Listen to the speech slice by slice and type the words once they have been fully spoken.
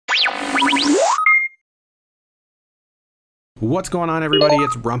What's going on, everybody?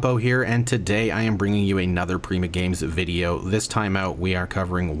 It's Brumpo here, and today I am bringing you another Prima Games video. This time out we are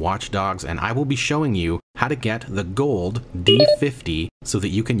covering Watch Dogs, and I will be showing you how to get the gold D50 so that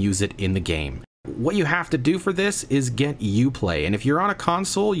you can use it in the game. What you have to do for this is get Uplay, and if you're on a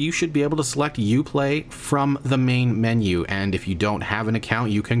console you should be able to select Uplay from the main menu, and if you don't have an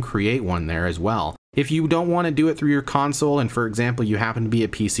account you can create one there as well. If you don't want to do it through your console and for example you happen to be a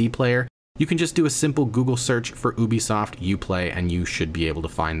PC player, you can just do a simple Google search for Ubisoft Uplay and you should be able to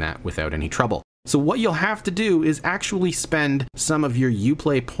find that without any trouble. So what you'll have to do is actually spend some of your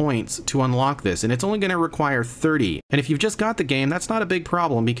Uplay points to unlock this, and it's only going to require 30. And if you've just got the game, that's not a big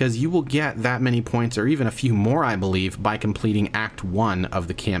problem because you will get that many points, or even a few more I believe, by completing Act 1 of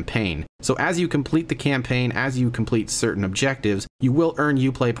the campaign. So as you complete the campaign, as you complete certain objectives, you will earn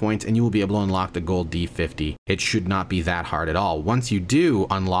Uplay points and you will be able to unlock the gold D50. It should not be that hard at all. Once you do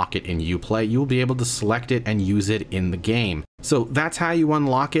unlock it in Uplay, you will be able to select it and use it in the game. So that's how you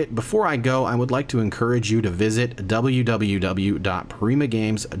unlock it. Before I go, I would like to encourage you to visit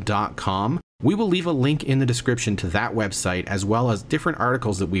www.primagames.com. We will leave a link in the description to that website, as well as different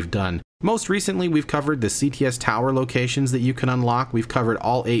articles that we've done. Most recently, we've covered the CTS tower locations that you can unlock. We've covered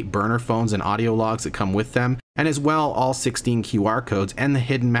all 8 burner phones and audio logs that come with them, and as well all 16 QR codes and the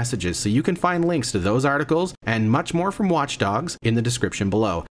hidden messages. So you can find links to those articles and much more from Watch Dogs in the description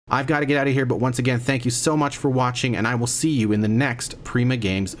below. I've got to get out of here, but once again, thank you so much for watching, and I will see you in the next Prima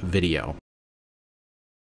Games video.